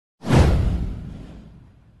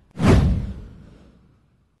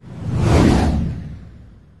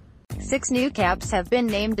6 new caps have been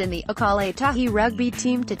named in the Ikale Tahi rugby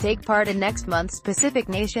team to take part in next month's Pacific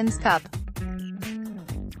Nations Cup.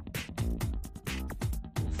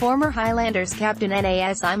 Former Highlanders captain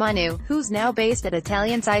Nasi Manu, who's now based at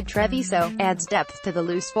Italian side Treviso, adds depth to the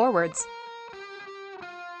loose forwards.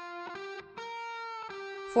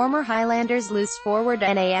 Former Highlanders loose forward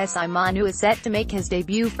Nasi Manu is set to make his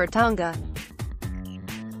debut for Tonga.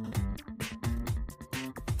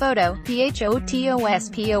 Photo,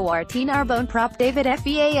 PHOTOSPORT Narbonne prop David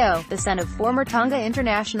Feao, the son of former Tonga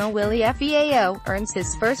international Willie Feao, earns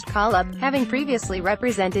his first call-up, having previously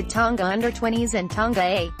represented Tonga Under 20s and Tonga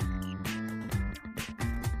A.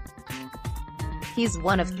 He's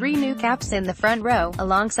one of 3 new caps in the front row,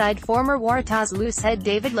 alongside former Waratahs loose head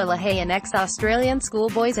David Feao and ex-Australian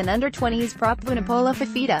schoolboys and Under 20s prop Vunipola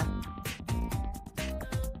Fifita.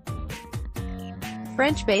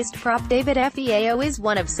 French-based prop David Feao is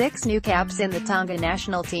one of 6 new caps in the Tonga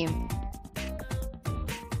national team.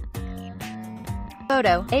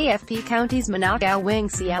 Photo, AFP Counties Manukau wing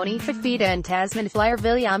Sione Fifita and Tasman flyer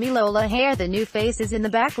Willie Feao are the new faces in the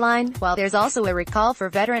back line, while there's also a recall for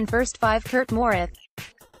veteran first 5 Kurt Morith.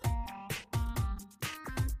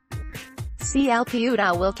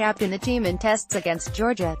 CLPUTA will captain the team in tests against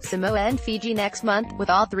Georgia, Samoa and Fiji next month, with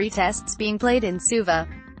all 3 tests being played in Suva.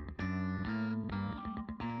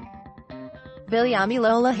 Willie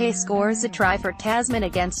Feao scores a try for Tasman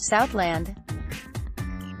against Southland.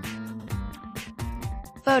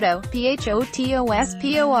 Photo,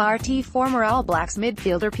 PHOTOSPORT former All Blacks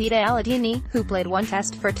midfielder Peter Alatini, who played 1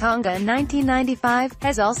 test for Tonga in 1995,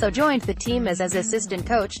 has also joined the team as assistant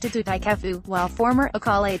coach to Tutai Kafu, while former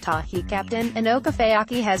Ikale Tahi captain Inoka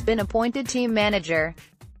Feaki has been appointed team manager.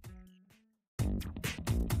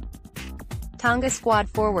 Tonga squad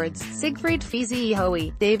forwards, Siegfried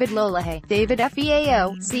Fizi-Ihoe, David Feao, David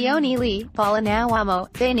Feao, Sione Lee, Paula Nawamo,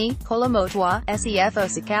 Beni, Kolomotwa, Sefo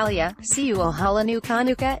Sikalia, Siuo Halanu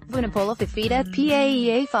Kanuka, Vunipola Fifita,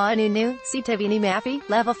 Paea Faanunu, Sitavini Mafi,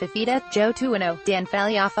 Level Fifita, Joe Tuano, Dan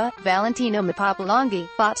Faliafa, Valentino Mapapalongi,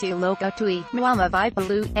 Fatu Lokotui, Mwama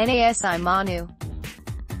Vaipalu, Nasi Manu.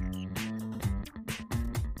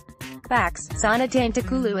 Facts, Sanatane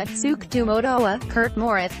Takulua, Suk Tumotoa, Kurt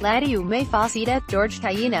Morith, Ladiu Mefasita, George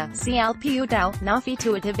Taina, CLPUTAU, Nafi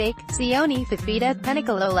Tuatavake, Sione Fifita,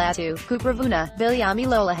 Penikalolatu, Kupravuna, Willie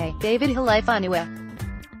Feao, David Hilaifanua.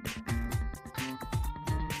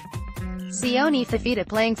 Sione Fifita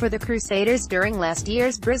playing for the Crusaders during last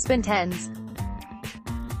year's Brisbane Tens.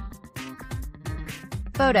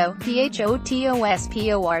 Photo,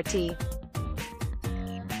 PHOTOSPORT